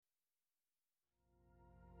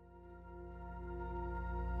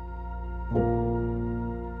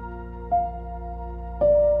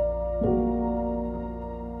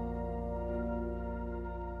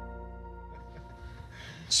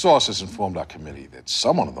Sources informed our committee that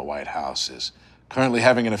someone in the White House is currently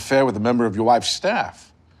having an affair with a member of your wife's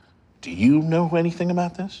staff. Do you know anything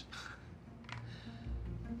about this?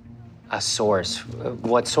 A source?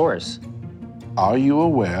 What source? Are you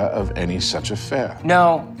aware of any such affair?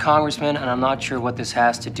 No, Congressman, and I'm not sure what this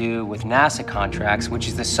has to do with NASA contracts, which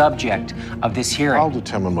is the subject of this hearing. I'll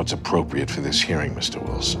determine what's appropriate for this hearing, Mr.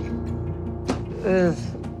 Wilson.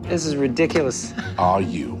 This is ridiculous. Are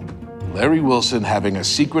you, Larry Wilson, having a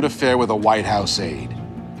secret affair with a White House aide?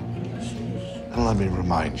 And let me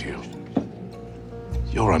remind you,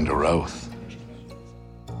 you're under oath.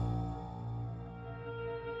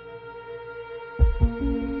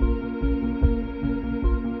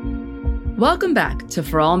 Welcome back to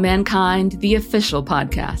For All Mankind, the official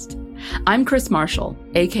podcast. I'm Chris Marshall,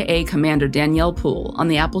 aka Commander Danielle Poole on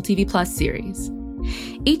the Apple TV Plus series.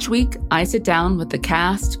 Each week, I sit down with the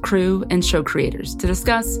cast, crew, and show creators to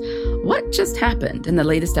discuss what just happened in the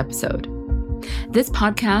latest episode. This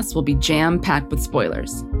podcast will be jam-packed with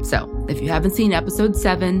spoilers, so if you haven't seen episode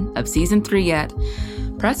 7 of season 3 yet,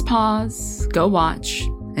 press pause, go watch,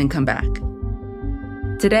 and come back.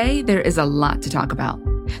 Today, there is a lot to talk about.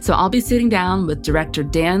 So I'll be sitting down with director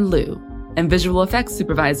Dan Liu and visual effects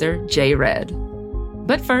supervisor Jay Red.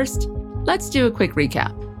 But first, let's do a quick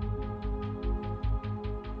recap.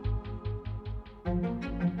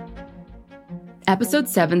 Episode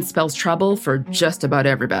 7 spells trouble for just about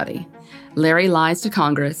everybody. Larry lies to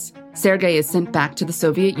Congress, Sergei is sent back to the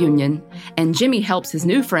Soviet Union, and Jimmy helps his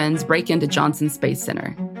new friends break into Johnson Space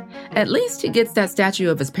Center. At least he gets that statue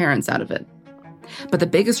of his parents out of it. But the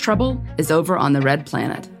biggest trouble is over on the Red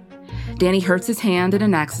Planet. Danny hurts his hand in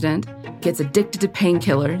an accident, gets addicted to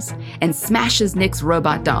painkillers, and smashes Nick's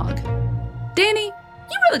robot dog. Danny,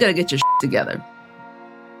 you really gotta get your shit together.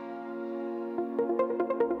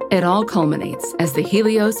 It all culminates as the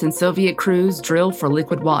Helios and Soviet crews drill for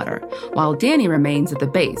liquid water, while Danny remains at the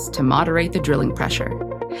base to moderate the drilling pressure.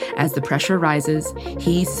 As the pressure rises,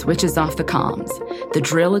 he switches off the comms. The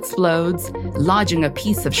drill explodes, lodging a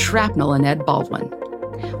piece of shrapnel in Ed Baldwin.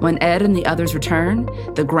 When Ed and the others return,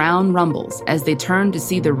 the ground rumbles as they turn to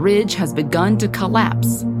see the ridge has begun to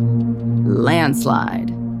collapse.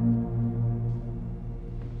 Landslide.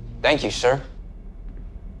 Thank you, sir.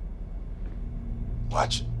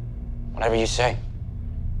 Watch it. Whatever you say.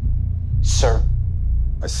 Sir.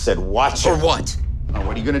 I said watch it. For what? Oh,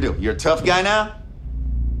 what are you gonna do? You're a tough guy now?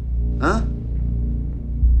 Huh?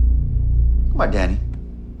 Come on, Danny.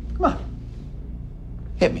 Come on.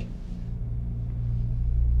 Hit me.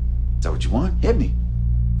 Is that what you want? Hit me.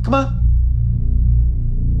 Come on.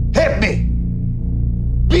 Hit me!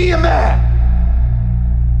 Be a man!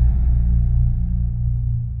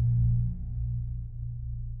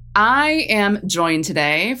 I am joined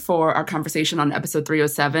today for our conversation on episode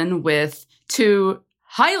 307 with two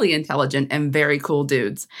highly intelligent and very cool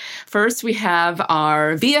dudes. First, we have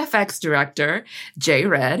our VFX director, Jay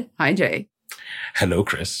Red. Hi, Jay. Hello,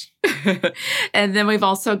 Chris. And then we've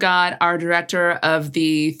also got our director of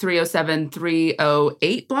the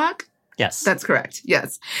 307-308 block. Yes. That's correct.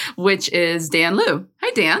 Yes. Which is Dan Liu.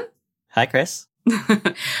 Hi, Dan. Hi, Chris.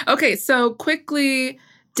 Okay, so quickly,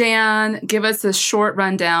 Dan, give us a short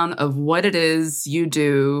rundown of what it is you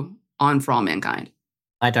do on For All Mankind.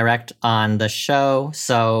 I direct on the show,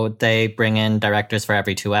 so they bring in directors for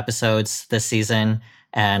every 2 episodes this season,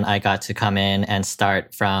 and I got to come in and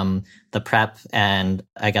start from the prep and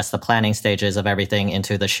I guess the planning stages of everything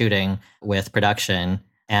into the shooting with production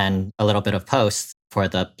and a little bit of post for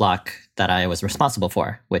the block that I was responsible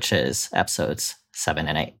for, which is episodes 7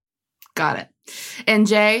 and 8. Got it. And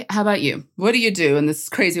Jay, how about you? What do you do in this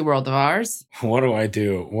crazy world of ours? What do I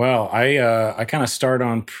do? Well, I kind of start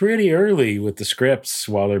on pretty early with the scripts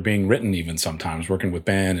while they're being written, even sometimes, working with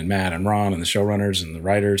Ben and Matt and Ron and the showrunners and the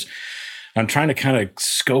writers. I'm trying to kind of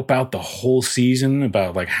scope out the whole season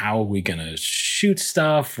about like how are we going to shoot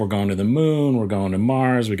stuff. We're going to the moon. We're going to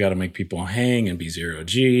Mars. We got to make people hang and be zero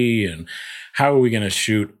G. And how are we going to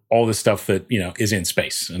shoot all the stuff that, you know, is in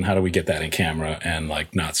space? And how do we get that in camera and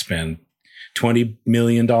like not spend $20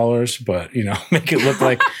 million, but, you know, make it look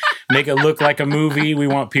like a movie. We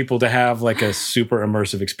want people to have like a super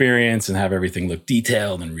immersive experience and have everything look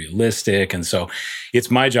detailed and realistic. And so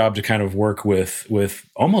it's my job to kind of work with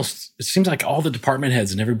almost, it seems like all the department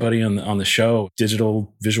heads and everybody on the show,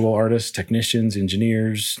 digital visual artists, technicians,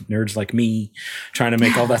 engineers, nerds like me, trying to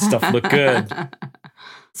make all that stuff look good.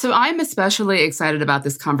 So I'm especially excited about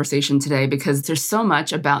this conversation today because there's so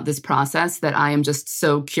much about this process that I am just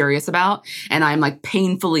so curious about. And I'm like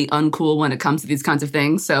painfully uncool when it comes to these kinds of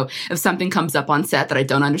things. So if something comes up on set that I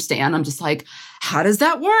don't understand, I'm just like, how does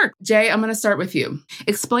that work? Jay, I'm going to start with you.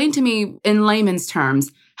 Explain to me in layman's terms,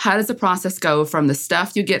 how does the process go from the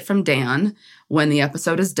stuff you get from Dan when the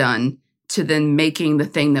episode is done to then making the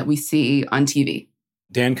thing that we see on TV?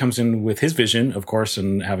 Dan comes in with his vision, of course,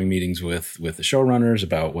 and having meetings with the showrunners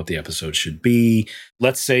about what the episode should be.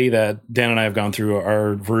 Let's say that Dan and I have gone through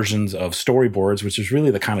our versions of storyboards, which is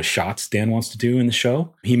really the kind of shots Dan wants to do in the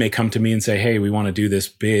show. He may come to me and say, hey, we want to do this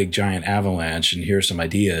big, giant avalanche, and here's some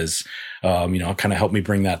ideas. Kind of help me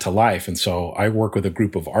bring that to life. And so I work with a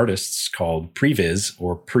group of artists called Previs,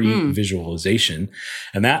 or pre-visualization.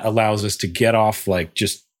 And that allows us to get off like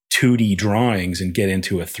just 2D drawings and get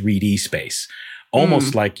into a 3D space.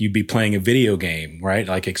 Almost like you'd be playing a video game, right?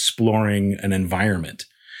 Like exploring an environment.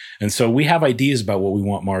 And so we have ideas about what we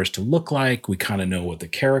want Mars to look like. We kind of know what the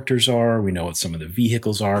characters are. We know what some of the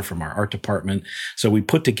vehicles are from our art department. So we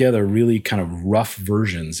put together really kind of rough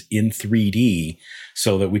versions in 3D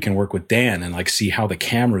so that we can work with Dan and like see how the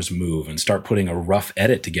cameras move and start putting a rough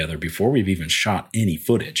edit together before we've even shot any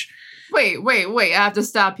footage. Wait. I have to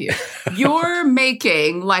stop you. You're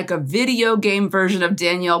making like a video game version of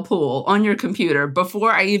Danielle Poole on your computer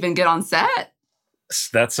before I even get on set?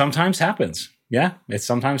 That sometimes happens. Yeah, it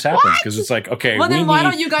sometimes happens because it's like, okay. Well, then why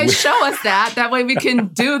don't you guys show us that? That way we can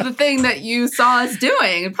do the thing that you saw us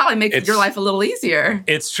doing. It probably makes your life a little easier.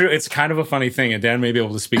 It's true. It's kind of a funny thing. And Dan may be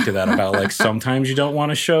able to speak to that about like sometimes you don't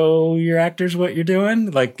want to show your actors what you're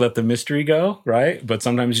doing, like let the mystery go, right? But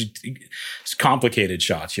sometimes it's complicated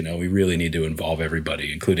shots. We really need to involve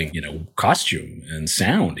everybody, including, costume and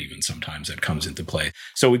sound even sometimes that comes into play.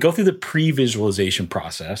 So we go through the pre-visualization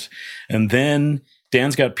process, and then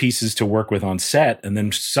Dan's got pieces to work with on set, and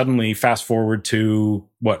then suddenly fast forward to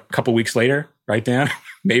a couple weeks later, right, Dan?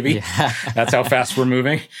 Maybe. Yeah. That's how fast we're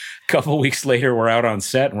moving. A couple weeks later, we're out on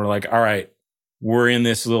set and we're like, all right, we're in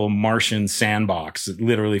this little Martian sandbox. It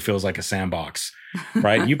literally feels like a sandbox,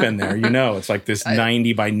 right? You've been there, it's like this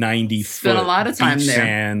 90 by 90 foot a lot of time there.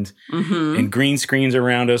 Sand and green screens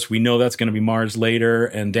around us. We know that's going to be Mars later.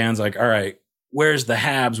 And Dan's like, all right, where's the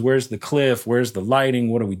Habs? Where's the cliff? Where's the lighting?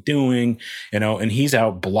 What are we doing? And he's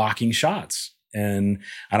out blocking shots. And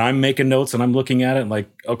I'm making notes and I'm looking at it and like,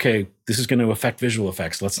 okay, this is going to affect visual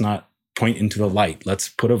effects. Let's not point into the light. Let's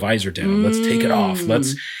put a visor down. Let's take it off.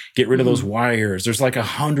 Let's get rid of those wires. There's like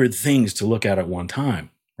 100 things to look at one time,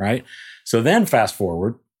 right? So then fast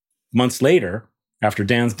forward months later, after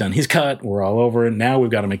Dan's done his cut, we're all over it. Now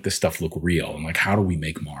we've got to make this stuff look real. And like, how do we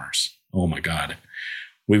make Mars? Oh my God.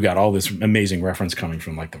 We've got all this amazing reference coming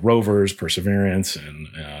from like the rovers, Perseverance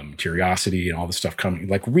and Curiosity and all this stuff coming,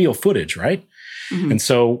 like real footage, right? And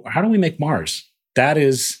so how do we make Mars? That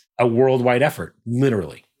is a worldwide effort,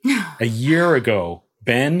 literally. A year ago,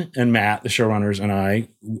 Ben and Matt, the showrunners, and I,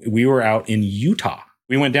 we were out in Utah.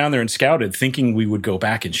 We went down there and scouted thinking we would go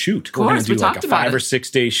back and shoot. We're going to do like a 5 or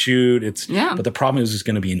 6 day shoot. But the problem is it's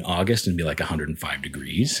going to be in August and be like 105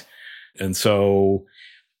 degrees. And so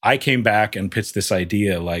I came back and pitched this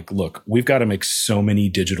idea like, look, we've got to make so many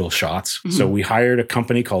digital shots. So we hired a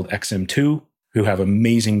company called XM2 who have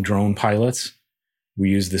amazing drone pilots. We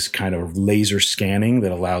use this kind of laser scanning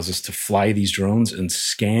that allows us to fly these drones and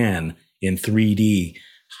scan in 3D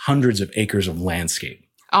hundreds of acres of landscape.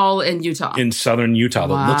 All in Utah. In southern Utah.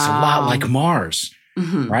 That looks a lot like Mars,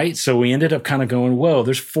 right? So we ended up kind of going, whoa,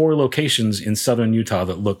 there's 4 locations in southern Utah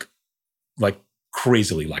that look like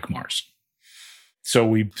crazily like Mars. So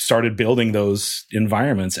we started building those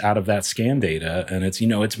environments out of that scan data. And it's,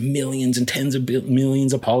 it's millions and tens of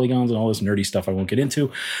millions of polygons and all this nerdy stuff I won't get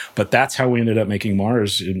into. But that's how we ended up making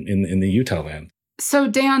Mars in the Utah land. So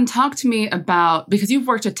Dan, talk to me about, because you've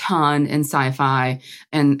worked a ton in sci-fi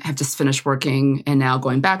and have just finished working and now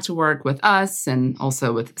going back to work with us and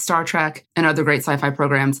also with Star Trek and other great sci-fi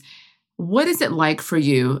programs. What is it like for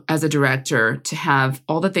you as a director to have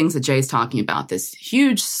all the things that Jay's talking about, this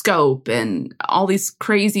huge scope and all these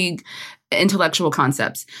crazy intellectual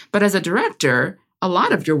concepts? But as a director, a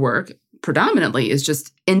lot of your work predominantly is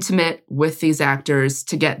just intimate with these actors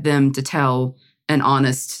to get them to tell an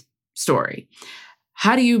honest story.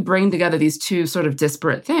 How do you bring together these two sort of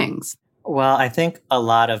disparate things? Well, I think a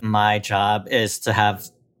lot of my job is to have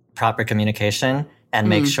proper communication and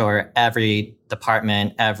make sure every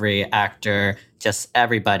department, every actor, just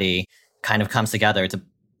everybody kind of comes together to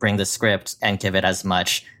bring the script and give it as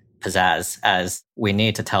much pizzazz as we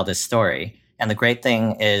need to tell this story. And the great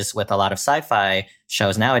thing is with a lot of sci-fi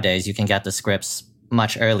shows nowadays, you can get the scripts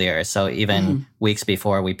much earlier. So even weeks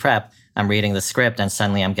before we prep, I'm reading the script and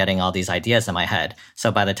suddenly I'm getting all these ideas in my head.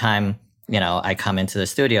 So by the time, I come into the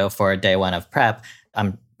studio for day 1 of prep,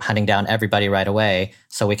 I'm hunting down everybody right away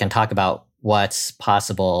so we can talk about what's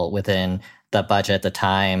possible within the budget, the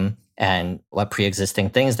time, and what pre-existing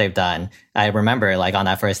things they've done. I remember like on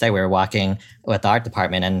that first day, we were walking with the art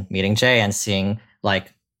department and meeting Jay and seeing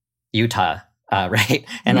like Utah, right?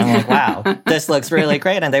 And I'm like, wow, this looks really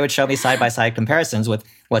great. And they would show me side-by-side comparisons with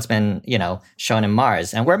what's been, shown in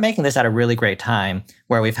Mars. And we're making this at a really great time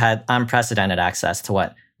where we've had unprecedented access to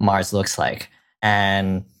what Mars looks like.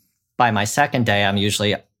 And by my second day, I'm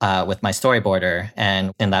usually with my storyboarder.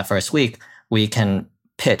 And in that first week, we can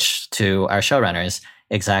pitch to our showrunners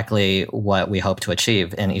exactly what we hope to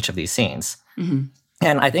achieve in each of these scenes. Mm-hmm.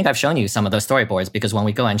 And I think I've shown you some of those storyboards because when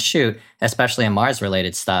we go and shoot, especially in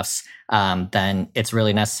Mars-related stuffs, then it's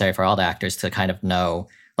really necessary for all the actors to kind of know,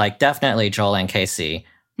 like definitely Joel and Casey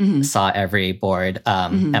saw every board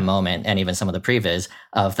and moment, and even some of the previs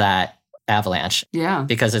of that avalanche. Yeah.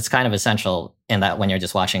 Because it's kind of essential in that when you're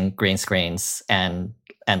just watching green screens and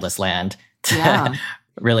endless land to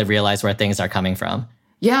really realize where things are coming from.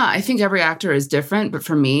 Yeah, I think every actor is different, but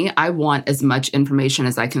for me, I want as much information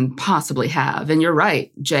as I can possibly have. And you're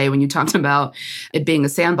right, Jay, when you talked about it being a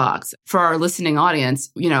sandbox. For our listening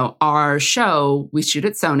audience, our show, we shoot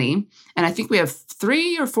at Sony, and I think we have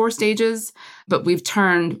 3 or 4 stages, but we've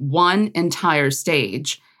turned one entire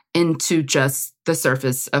stage into just the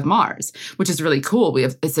surface of Mars, which is really cool.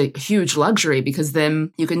 It's a huge luxury because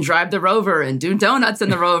then you can drive the rover and do donuts in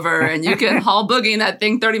the rover and you can haul boogie in that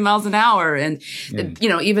thing 30 miles an hour. And,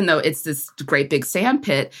 even though it's this great big sand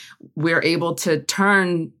pit, we're able to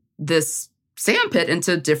turn this sand pit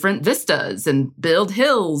into different vistas and build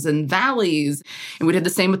hills and valleys. And we did the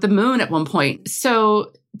same with the moon at one point.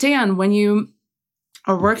 So Dan, when you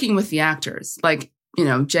are working with the actors, like,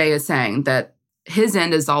 Jay is saying that his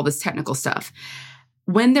end is all this technical stuff.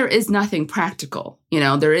 When there is nothing practical,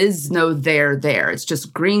 there is no there. It's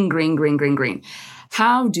just green, green, green, green, green.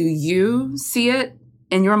 How do you see it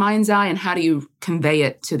in your mind's eye, and how do you convey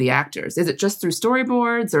it to the actors? Is it just through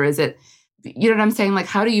storyboards, or is it, you know what I'm saying? Like,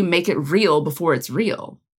 how do you make it real before it's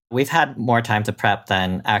real? We've had more time to prep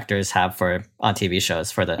than actors have on TV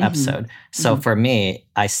shows for the episode. So for me,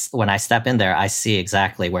 when I step in there, I see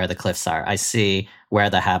exactly where the cliffs are. I see where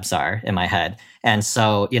the habs are in my head. And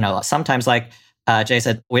so, sometimes like Jay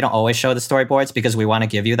said, we don't always show the storyboards because we want to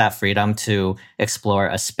give you that freedom to explore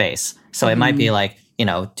a space. So it might be like,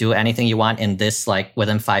 do anything you want in this, like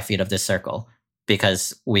within 5 feet of this circle,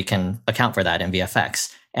 because we can account for that in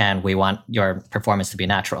VFX. And we want your performance to be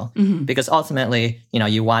natural because ultimately,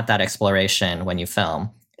 you want that exploration when you film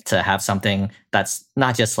to have something that's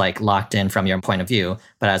not just like locked in from your point of view,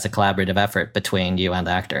 but as a collaborative effort between you and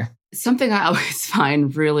the actor. Something I always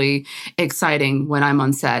find really exciting when I'm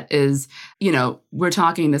on set is, we're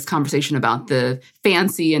talking this conversation about the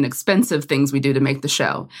fancy and expensive things we do to make the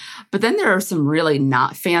show. But then there are some really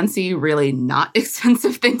not fancy, really not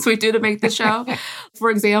expensive things we do to make the show. For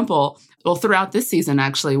example, throughout this season,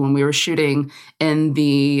 actually, when we were shooting in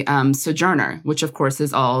the Sojourner, which of course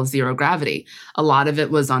is all zero gravity, a lot of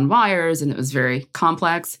it was on wires and it was very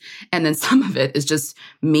complex. And then some of it is just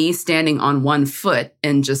me standing on one foot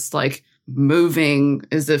and just like moving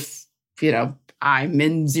as if, I'm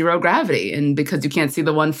in zero gravity. And because you can't see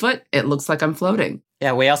the one foot, it looks like I'm floating.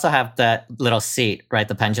 Yeah, we also have that little seat, right?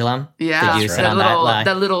 The pendulum. Yeah, you sit on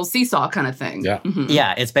that little seesaw kind of thing. Yeah,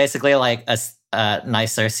 yeah, it's basically like a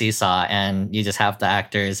nicer seesaw, and you just have the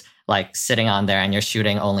actors like sitting on there, and you're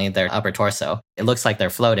shooting only their upper torso. It looks like they're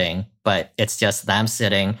floating, but it's just them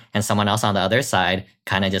sitting and someone else on the other side,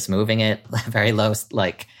 kind of just moving it very low,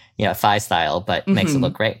 like Fi style, but makes it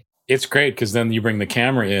look great. It's great because then you bring the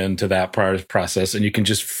camera into that process and you can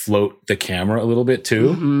just float the camera a little bit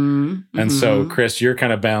too. And so, Chris, you're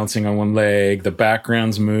kind of balancing on one leg, the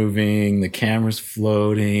background's moving, the camera's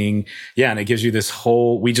floating. Yeah, and it gives you this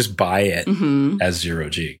whole, we just buy it as zero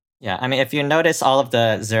G. Yeah, I mean, if you notice all of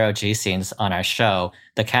the zero G scenes on our show,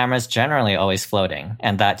 the camera's generally always floating,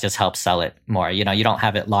 and that just helps sell it more. You don't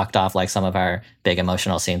have it locked off like some of our big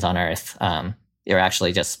emotional scenes on Earth. You're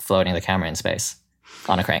actually just floating the camera in space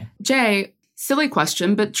on a crane. Jay, silly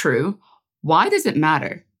question, but true. Why does it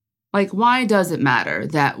matter? Like, why does it matter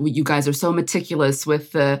that you guys are so meticulous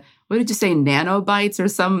with the, what did you say, nanobytes or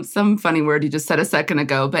some funny word you just said a second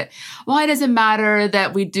ago? But why does it matter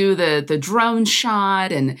that we do the drone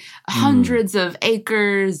shot and hundreds of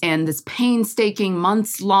acres and this painstaking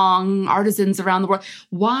months-long artisans around the world?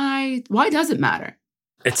 Why does it matter?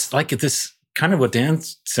 It's like this kind of what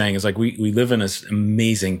Dan's saying is like we live in this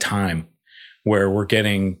amazing time where we're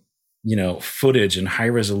getting, footage and high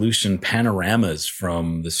resolution panoramas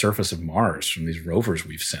from the surface of Mars, from these rovers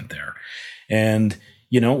we've sent there. And,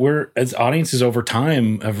 we're, as audiences over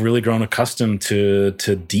time, have really grown accustomed to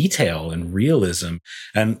detail and realism.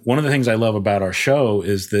 And one of the things I love about our show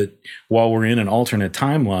is that while we're in an alternate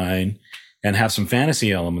timeline and have some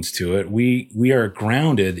fantasy elements to it, we are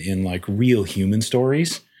grounded in like real human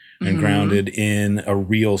stories and grounded in a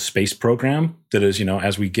real space program that is,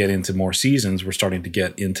 as we get into more seasons, we're starting to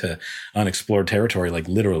get into unexplored territory, like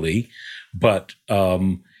literally. But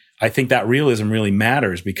I think that realism really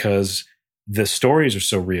matters because the stories are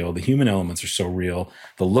so real. The human elements are so real.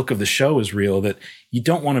 The look of the show is real that I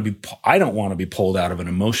don't want to be pulled out of an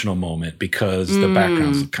emotional moment because the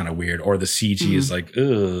background's kind of weird or the CG is like,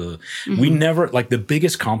 ugh. We never, like, the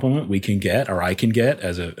biggest compliment we can get, or I can get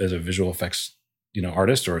as a visual effects,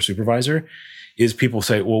 artist or a supervisor, is people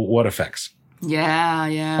say, well, what effects?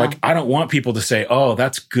 Yeah. Like, I don't want people to say, oh,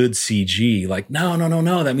 that's good CG. Like, no.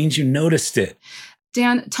 That means you noticed it.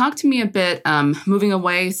 Dan, talk to me a bit, moving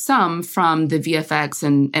away some from the VFX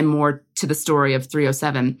and more to the story of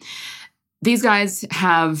 307. These guys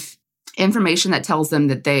have information that tells them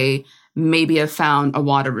that they maybe have found a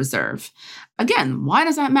water reserve. Again, why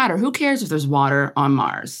does that matter? Who cares if there's water on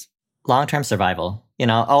Mars? Long-term survival.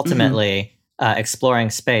 Ultimately, exploring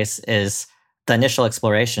space is, the initial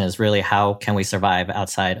exploration is really how can we survive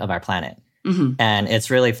outside of our planet? And it's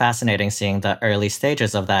really fascinating seeing the early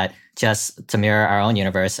stages of that, just to mirror our own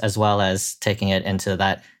universe, as well as taking it into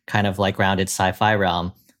that kind of like grounded sci-fi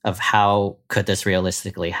realm of how could this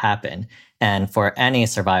realistically happen. And for any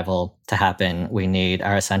survival to happen, we need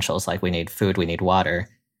our essentials, like we need food, we need water,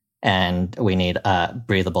 and we need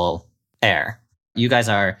breathable air. You guys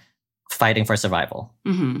are fighting for survival.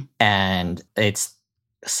 And it's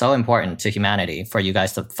so important to humanity for you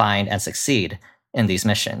guys to find and succeed in these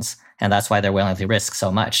missions. And that's why they're willing to risk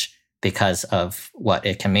so much, because of what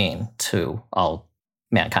it can mean to all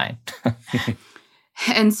mankind.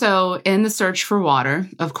 And so in the search for water,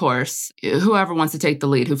 of course, whoever wants to take the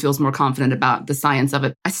lead, who feels more confident about the science of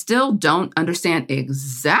it, I still don't understand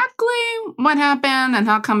exactly what happened and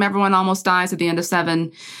how come everyone almost dies at the end of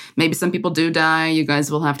 7. Maybe some people do die. You guys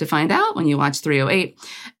will have to find out when you watch 308.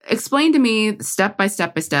 Explain to me step by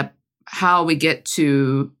step how we get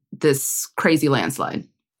to this crazy landslide.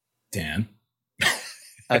 Dan.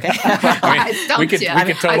 Okay. We could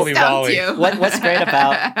totally volley. What's great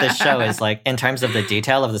about this show is, like, in terms of the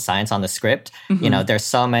detail of the science on the script, there's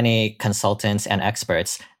so many consultants and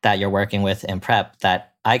experts that you're working with in prep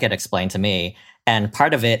that I get explained to me. And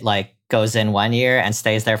part of it, like, goes in 1 year and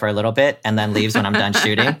stays there for a little bit and then leaves when I'm done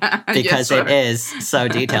shooting because it is so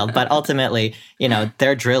detailed. But ultimately,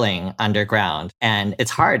 they're drilling underground, and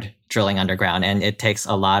it's hard drilling underground, and it takes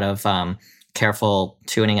a lot of careful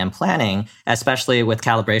tuning and planning, especially with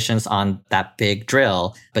calibrations on that big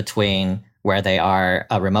drill between where they are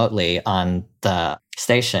remotely on the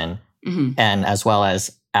station and as well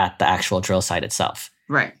as at the actual drill site itself.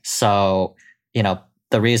 Right. So,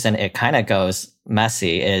 the reason it kind of goes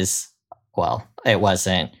messy is, well, it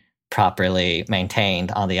wasn't properly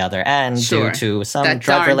maintained on the other end due to some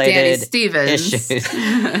drug-related issues.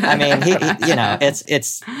 I mean, he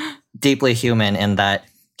it's deeply human in that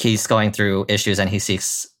he's going through issues and he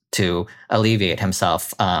seeks to alleviate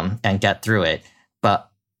himself and get through it. But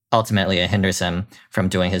ultimately, it hinders him from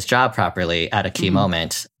doing his job properly at a key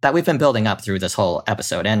moment that we've been building up through this whole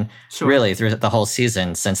episode and really through the whole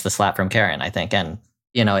season since the slap from Karen, I think. And,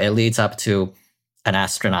 it leads up to an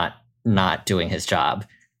astronaut not doing his job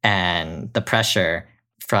and the pressure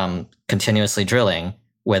from continuously drilling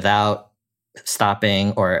without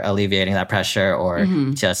stopping or alleviating that pressure or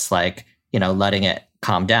just like, letting it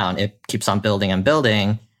calm down. It keeps on building and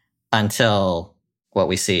building until what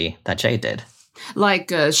we see that Jay did.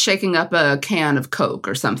 Like shaking up a can of Coke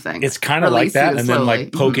or something. It's kind of like that. And then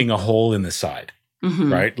like poking a hole in the side,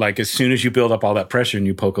 right? Like as soon as you build up all that pressure and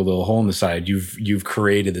you poke a little hole in the side, you've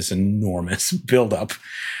created this enormous buildup,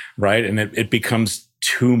 right? And it becomes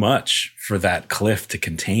too much for that cliff to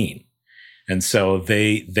contain. And so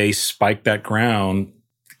they spike that ground,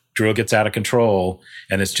 drill gets out of control,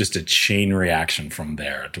 and it's just a chain reaction from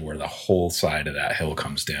there to where the whole side of that hill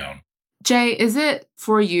comes down. Jay, is it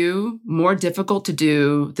for you more difficult to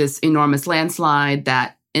do this enormous landslide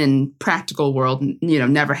that in practical world,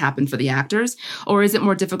 never happened for the actors? Or is it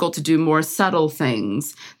more difficult to do more subtle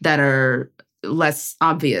things that are less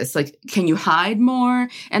obvious? Like, can you hide more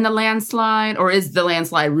in the landslide? Or is the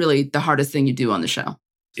landslide really the hardest thing you do on the show?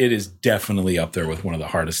 It is definitely up there with one of the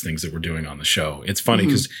hardest things that we're doing on the show. It's funny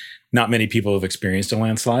because not many people have experienced a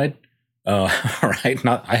landslide. Right?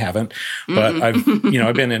 I haven't, but I've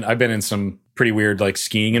been in some pretty weird like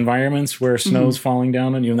skiing environments where snow's falling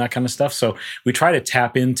down on you and that kind of stuff. So we try to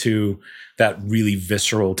tap into that really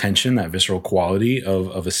visceral tension, that visceral quality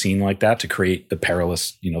of a scene like that to create the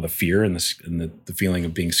perilous, the fear and the feeling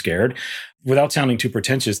of being scared. Without sounding too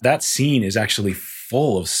pretentious, that scene is actually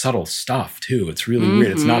full of subtle stuff too. It's really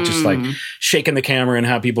weird. It's not just like shaking the camera and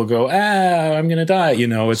have people go, I'm going to die.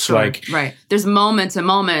 It's like. Right. There's moment to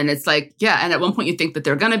moment. It's like, and at one point you think that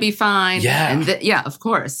they're going to be fine. Yeah. And of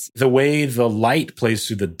course. The way the light plays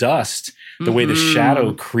through the dust, the way the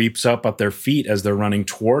shadow creeps up their feet as they're running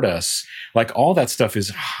toward us, like all that stuff is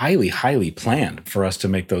highly, highly planned for us to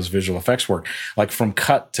make those visual effects work. Like from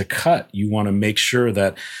cut to cut, you want to make sure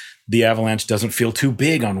that the avalanche doesn't feel too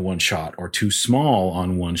big on one shot or too small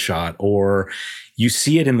on one shot, or you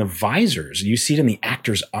see it in the visors. You see it in the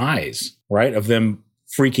actors' eyes, right? Of them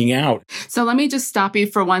freaking out. So let me just stop you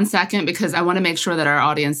for 1 second because I want to make sure that our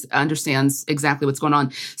audience understands exactly what's going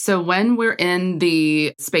on. So when we're in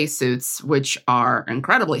the spacesuits, which are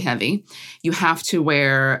incredibly heavy, you have to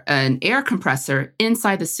wear an air compressor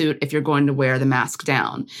inside the suit if you're going to wear the mask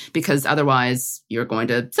down, because otherwise you're going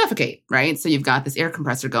to suffocate, right? So you've got this air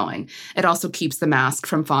compressor going. It also keeps the mask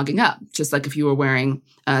from fogging up, just like if you were wearing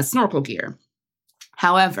snorkel gear.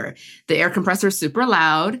 However, the air compressor is super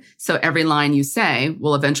loud, so every line you say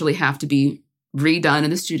will eventually have to be redone in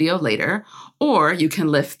the studio later, or you can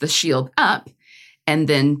lift the shield up and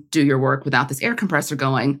then do your work without this air compressor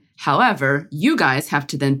going. However, you guys have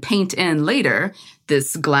to then paint in later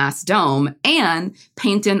this glass dome and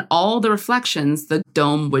paint in all the reflections the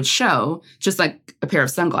dome would show, just like a pair of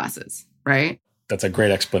sunglasses, right? That's a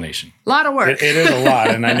great explanation. A lot of work. It is a lot.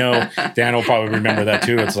 And I know Dan will probably remember that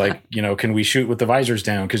too. It's like, can we shoot with the visors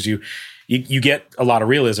down? Because you get a lot of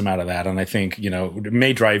realism out of that. And I think, it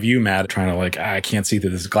may drive you mad trying to I can't see through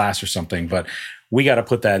this glass or something. But we got to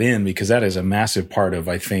put that in because that is a massive part of,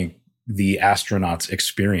 I think, the astronauts'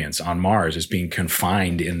 experience on Mars is being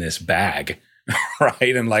confined in this bag,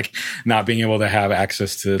 right? And not being able to have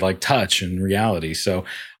access to touch and reality. So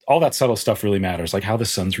all that subtle stuff really matters, like how the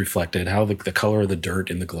sun's reflected, how the color of the dirt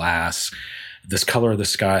in the glass, this color of the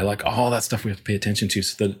sky, all that stuff we have to pay attention to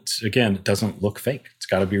so that, again, it doesn't look fake. It's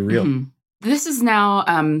got to be real. Mm-hmm. This is now,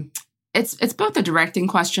 it's both a directing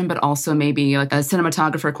question, but also maybe a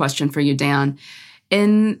cinematographer question for you, Dan.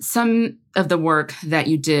 In some of the work that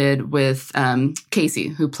you did with Casey,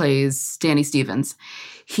 who plays Danny Stevens,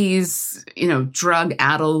 he's,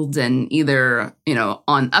 drug-addled and either,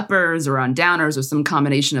 on uppers or on downers or some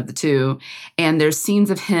combination of the two. And there's scenes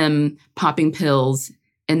of him popping pills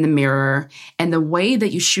in the mirror. And the way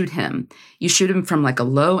that you shoot him from a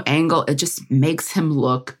low angle. It just makes him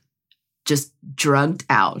look just drugged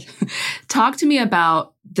out. Talk to me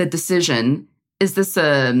about the decision. Is this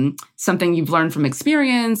something you've learned from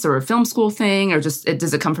experience or a film school thing, or does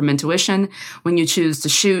it come from intuition when you choose to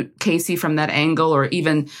shoot Casey from that angle, or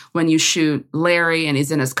even when you shoot Larry and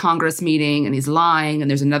he's in his Congress meeting and he's lying and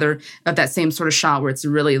there's another of that same sort of shot where it's a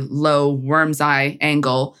really low worm's eye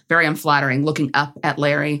angle, very unflattering, looking up at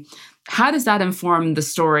Larry. How does that inform the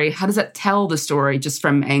story? How does that tell the story just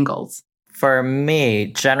from angles? For me,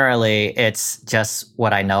 generally, it's just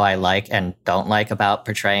what I know I like and don't like about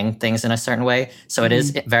portraying things in a certain way. So it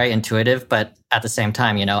is very intuitive, but at the same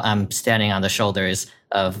time, I'm standing on the shoulders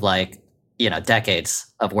of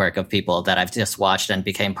decades of work of people that I've just watched and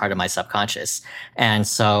became part of my subconscious. And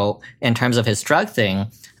so in terms of his drug thing,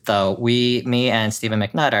 though, me and Stephen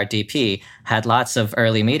McNutt, our DP, had lots of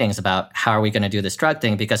early meetings about how are we going to do this drug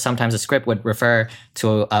thing, because sometimes the script would refer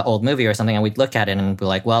to an old movie or something and we'd look at it and be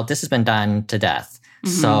like, well, this has been done to death.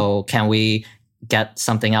 So can we get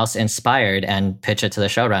something else inspired and pitch it to the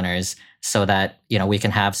showrunners so that, we can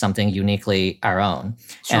have something uniquely our own?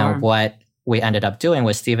 Sure. And what we ended up doing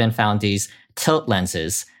was Stephen found these tilt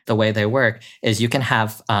lenses. The way they work is you can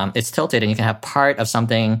have, it's tilted and you can have part of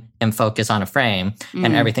something in focus on a frame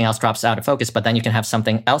and everything else drops out of focus, but then you can have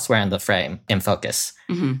something elsewhere in the frame in focus.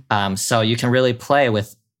 So you can really play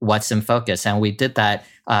with what's in focus. And we did that.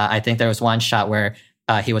 I think there was one shot where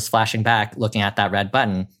he was flashing back looking at that red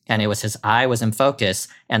button and it was his eye was in focus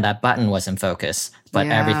and that button was in focus, but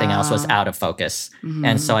everything else was out of focus.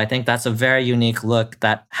 And so I think that's a very unique look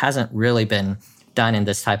that hasn't really been done in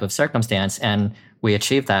this type of circumstance. And we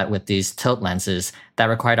achieved that with these tilt lenses that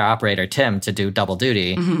required our operator, Tim, to do double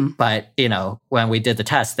duty. But, when we did the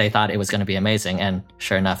test, they thought it was going to be amazing. And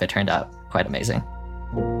sure enough, it turned out quite amazing.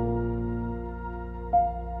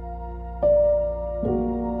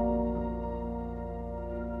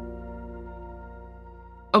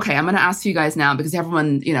 Okay, I'm going to ask you guys now because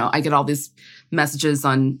everyone, I get all these messages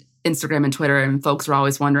on Instagram and Twitter, and folks are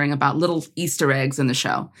always wondering about little Easter eggs in the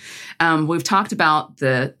show. We've talked about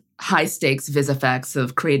the high stakes vis effects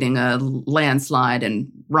of creating a landslide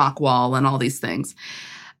and rock wall and all these things.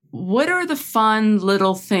 what are the fun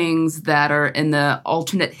little things that are in the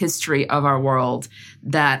alternate history of our world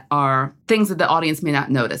that are things that the audience may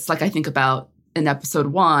not notice? Like I think about in episode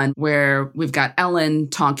 1 where we've got Ellen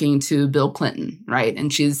talking to Bill Clinton, right?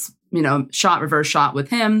 And she's, reverse shot with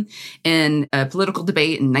him in a political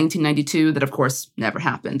debate in 1992 that, of course, never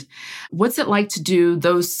happened. What's it like to do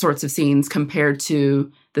those sorts of scenes compared to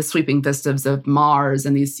the sweeping vistas of Mars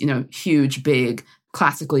and these, huge, big,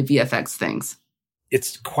 classically VFX things?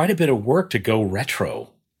 It's quite a bit of work to go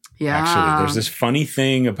retro. Yeah. Actually, there's this funny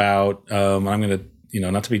thing about, I'm going to,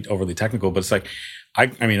 not to be overly technical, but it's like,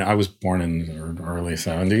 I was born in the early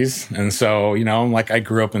 70s. And so, I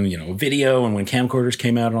grew up in, video and when camcorders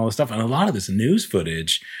came out and all this stuff. And a lot of this news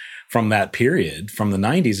footage from that period, from the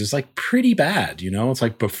 90s, is like pretty bad. It's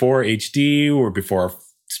like before HD or before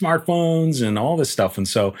smartphones and all this stuff. And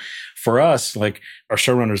so for us, like our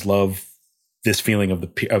showrunners love this feeling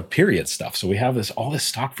of period stuff. So we have all this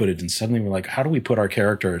stock footage and suddenly we're like, how do we put our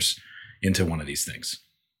characters into one of these things?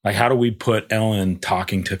 Like, how do we put Ellen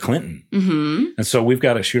talking to Clinton? Mm-hmm. And so we've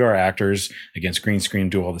got to shoot our actors against green screen,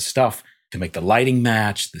 do all this stuff to make the lighting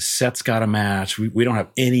match. The set's got to match. We don't have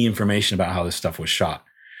any information about how this stuff was shot.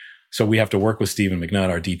 So we have to work with Stephen McNutt,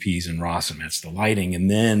 our DPs, and Ross, and match the lighting. And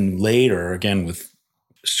then later, again, with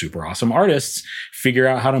super awesome artists, figure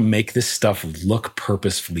out how to make this stuff look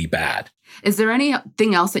purposefully bad. Is there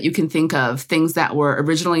anything else that you can think of, things that were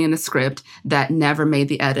originally in the script that never made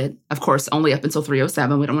the edit? Of course, only up until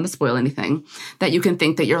 307. We don't want to spoil anything. That you can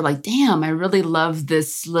think that you're like, damn, I really love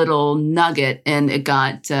this little nugget, and it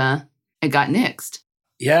got nixed.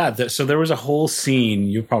 Yeah. So there was a whole scene.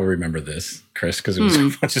 You'll probably remember this, Chris, because it was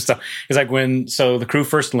a bunch of stuff. It's like so the crew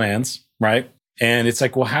first lands, right? And it's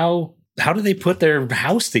like, well, how do they put their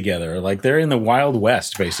house together? Like they're in the Wild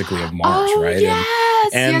West, basically, of Mars, right? Yes.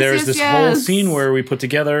 And there's this whole scene where we put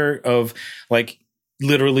together of like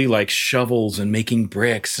literally like shovels and making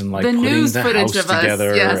bricks and like putting the house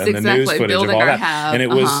together and the news footage of all that. And it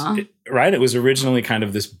was right. It was originally kind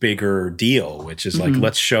of this bigger deal, which is like,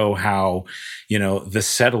 let's show how, the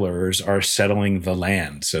settlers are settling the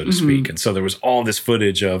land, so to speak. And so there was all this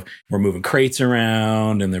footage of we're moving crates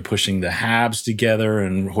around and they're pushing the habs together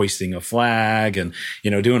and hoisting a flag and,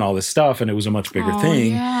 doing all this stuff. And it was a much bigger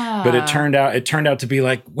thing. Yeah. But it turned out to be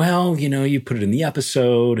like, well, you put it in the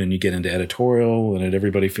episode and you get into editorial and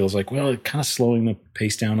everybody feels like, well, it kind of slowing the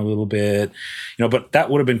pace down a little bit, but that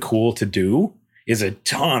would have been cool to do. Is a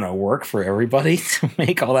ton of work for everybody to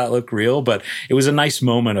make all that look real. But it was a nice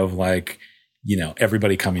moment of like,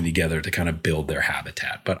 everybody coming together to kind of build their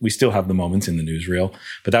habitat. But we still have the moments in the newsreel.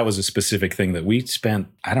 But that was a specific thing that we spent,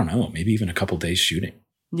 I don't know, maybe even a couple days shooting.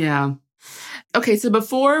 Yeah. Okay, so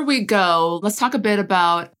before we go, let's talk a bit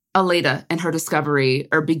about Aleida and her discovery,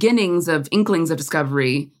 or inklings of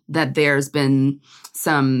discovery that there's been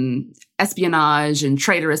some espionage and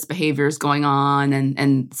traitorous behaviors going on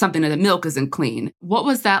and something that the milk isn't clean. What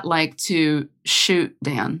was that like to shoot,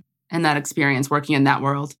 Dan, and that experience working in that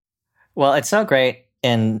world? Well, it's so great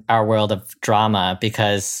in our world of drama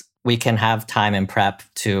because we can have time and prep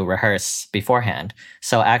to rehearse beforehand.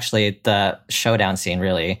 So actually the showdown scene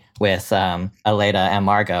really with Aleida and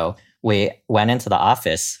Margot, we went into the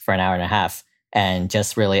office for an hour and a half and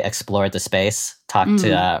just really explored the space, talked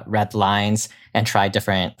to red lines, and tried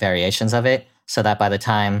different variations of it so that by the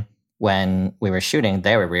time when we were shooting,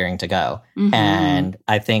 they were rearing to go. And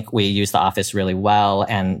I think we used the office really well,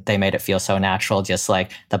 and they made it feel so natural, just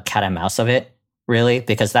like the cat and mouse of it, really,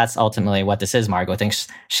 because that's ultimately what this is. Margot thinks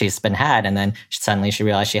she's been had, and then suddenly she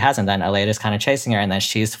realized she hasn't. Then Aleida's kind of chasing her, and then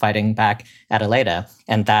she's fighting back at Aleida.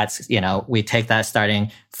 And that's, we take that starting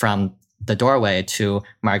from the doorway to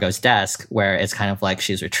Margot's desk, where it's kind of like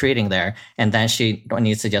she's retreating there. And then she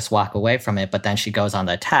needs to just walk away from it. But then she goes on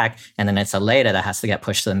the attack. And then it's Aleida that has to get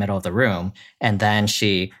pushed to the middle of the room. And then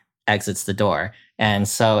she exits the door. And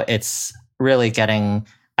so it's really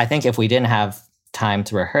I think if we didn't have time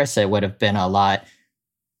to rehearse it, would have been a lot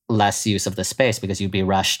less use of the space because you'd be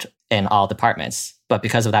rushed in all departments. But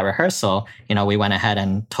because of that rehearsal, we went ahead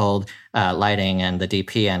and told lighting and the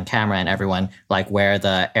DP and camera and everyone like where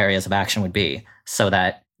the areas of action would be so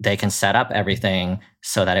that they can set up everything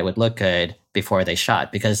so that it would look good before they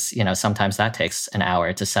shot. Because, sometimes that takes an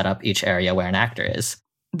hour to set up each area where an actor is.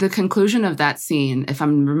 The conclusion of that scene, if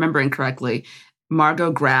I'm remembering correctly,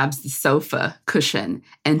 Margot grabs the sofa cushion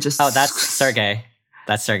and just... Oh, that's Sergei.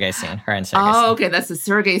 That's Sergei's scene. Her and Sergei's scene. Oh, okay. That's the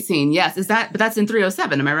Sergei scene. Yes. But that's in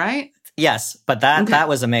 307. Am I right? Yes, but that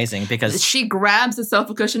was amazing because she grabs the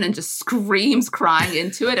sofa cushion and just screams, crying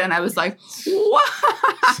into it. And I was like, wow.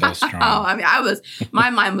 So strong. I mean,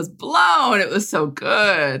 my mind was blown. It was so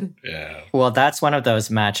good. Yeah. Well, that's one of those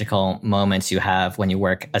magical moments you have when you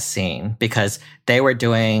work a scene because they were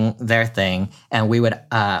doing their thing and we would,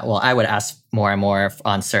 I would ask more and more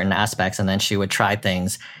on certain aspects and then she would try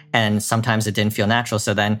things and sometimes it didn't feel natural.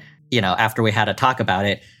 So then, after we had a talk about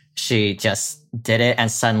it, she just did it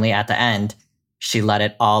and suddenly at the end, she let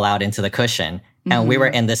it all out into the cushion. And we were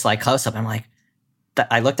in this like close up. I'm like,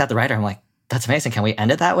 I looked at the writer. I'm like, that's amazing. Can we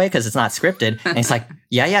end it that way? Because it's not scripted. And he's like,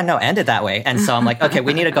 no, end it that way. And so I'm like, okay,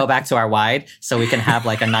 we need to go back to our wide so we can have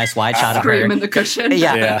like a nice wide shot of her. Scream in the cushion.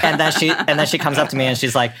 Yeah. And then she comes up to me and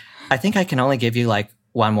she's like, I think I can only give you like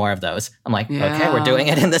one more of those. I'm like, okay, we're doing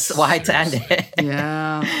it in this wide to end it.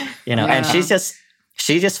 Yeah. And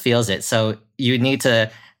she just feels it. So you need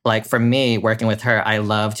to, like for me, working with her, I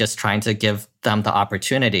love just trying to give them the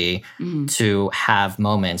opportunity to have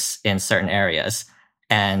moments in certain areas.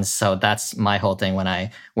 And so that's my whole thing when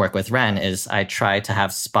I work with Ren is I try to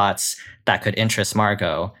have spots that could interest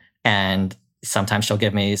Margot. And sometimes she'll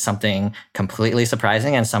give me something completely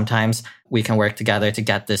surprising. And sometimes we can work together to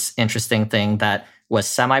get this interesting thing that was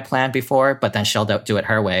semi-planned before, but then she'll do it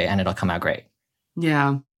her way and it'll come out great.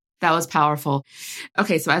 Yeah. That was powerful.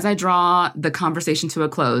 Okay, so as I draw the conversation to a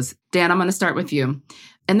close, Dan, I'm going to start with you.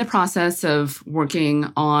 In the process of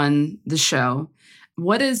working on the show,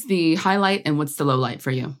 what is the highlight and what's the low light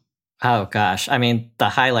for you? Oh, gosh. I mean, the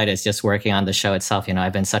highlight is just working on the show itself.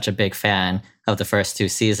 I've been such a big fan of the first 2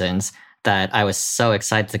 seasons that I was so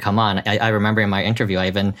excited to come on. I remember in my interview, I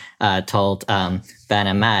even told Ben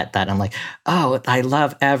and Matt that I'm like, oh, I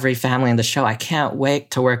love every family in the show. I can't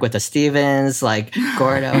wait to work with the Stevens, like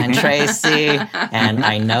Gordo and Tracy. And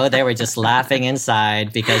I know they were just laughing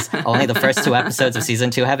inside because only the first 2 episodes of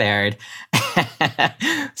season 2 have aired.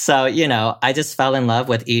 So, I just fell in love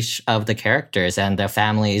with each of the characters and their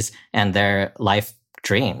families and their life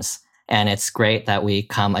dreams. And it's great that we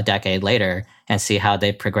come a decade later and see how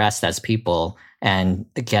they progressed as people and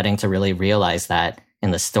getting to really realize that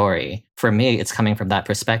in the story. For me, it's coming from that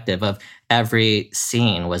perspective of every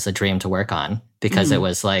scene was a dream to work on because it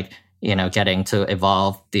was like, getting to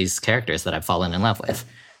evolve these characters that I've fallen in love with.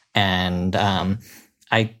 And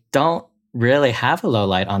I don't really have a low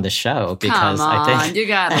light on the show because Come on, I think you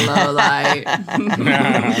got a low light.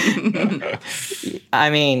 I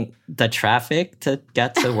mean, the traffic to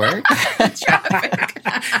get to work.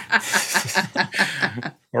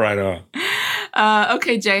 Right on.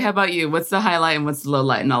 Okay, Jay, how about you? What's the highlight and what's the low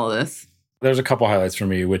light in all of this? There's a couple highlights for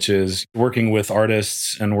me, which is working with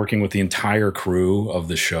artists and working with the entire crew of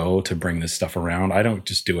the show to bring this stuff around. I don't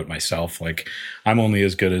just do it myself. Like, I'm only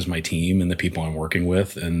as good as my team and the people I'm working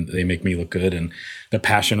with, and they make me look good. And the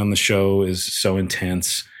passion on the show is so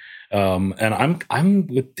intense. And I'm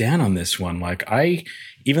with Dan on this one. Like,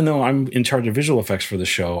 even though I'm in charge of visual effects for the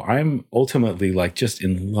show, I'm ultimately like just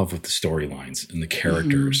in love with the storylines and the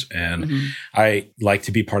characters. And I like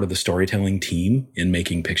to be part of the storytelling team in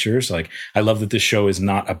making pictures. Like, I love that this show is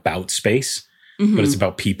not about space, but it's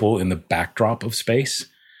about people in the backdrop of space.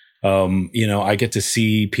 I get to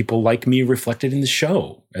see people like me reflected in the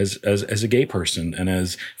show as a gay person and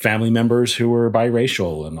as family members who are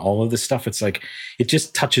biracial and all of this stuff. It's like, it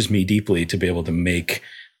just touches me deeply to be able to make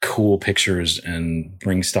cool pictures and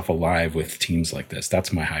bring stuff alive with teams like this.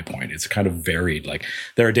 That's my high point. It's kind of varied. Like,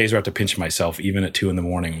 there are days where I have to pinch myself even at 2 a.m.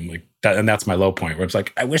 I'm like that, and that's my low point where it's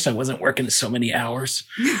like, I wish I wasn't working so many hours,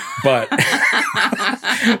 but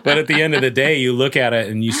but at the end of the day, you look at it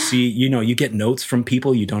and you see, you get notes from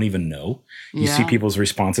people you don't even know. You see people's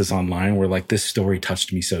responses online where like, this story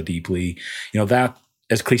touched me so deeply. That,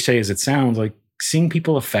 as cliche as it sounds, like seeing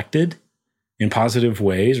people affected in positive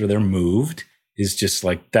ways or they're moved is just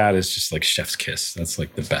like, that is just like chef's kiss. That's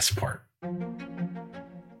like the best part.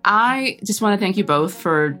 I just want to thank you both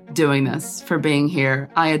for doing this, for being here.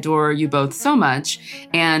 I adore you both so much.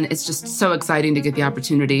 And it's just so exciting to get the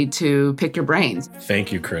opportunity to pick your brains.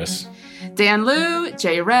 Thank you, Chris. Dan Liu,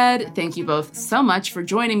 Jay Red, thank you both so much for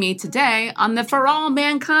joining me today on the For All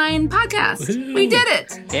Mankind podcast. Woo-hoo. We did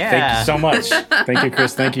it. Yeah. Thank you so much. Thank you,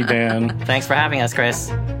 Chris. Thank you, Dan. Thanks for having us,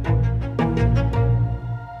 Chris.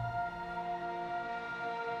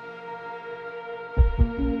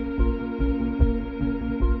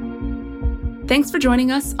 Thanks for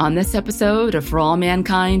joining us on this episode of For All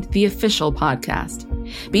Mankind, the official podcast.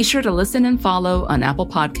 Be sure to listen and follow on Apple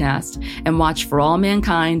Podcast and watch For All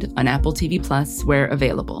Mankind on Apple TV Plus where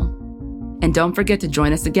available. And don't forget to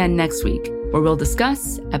join us again next week, where we'll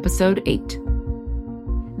discuss episode 8.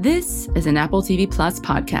 This is an Apple TV Plus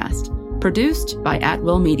podcast, produced by At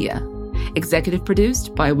Will Media. Executive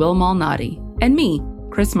produced by Will Malnati and me,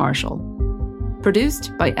 Chris Marshall.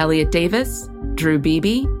 Produced by Elliot Davis, Drew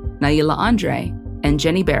Beebe, Naila Andre, and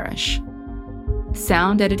Jenny Barish.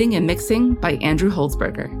 Sound editing and mixing by Andrew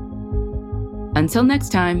Holzberger. Until next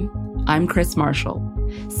time, I'm Chris Marshall.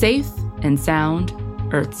 Safe and sound,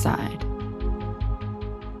 Earthside.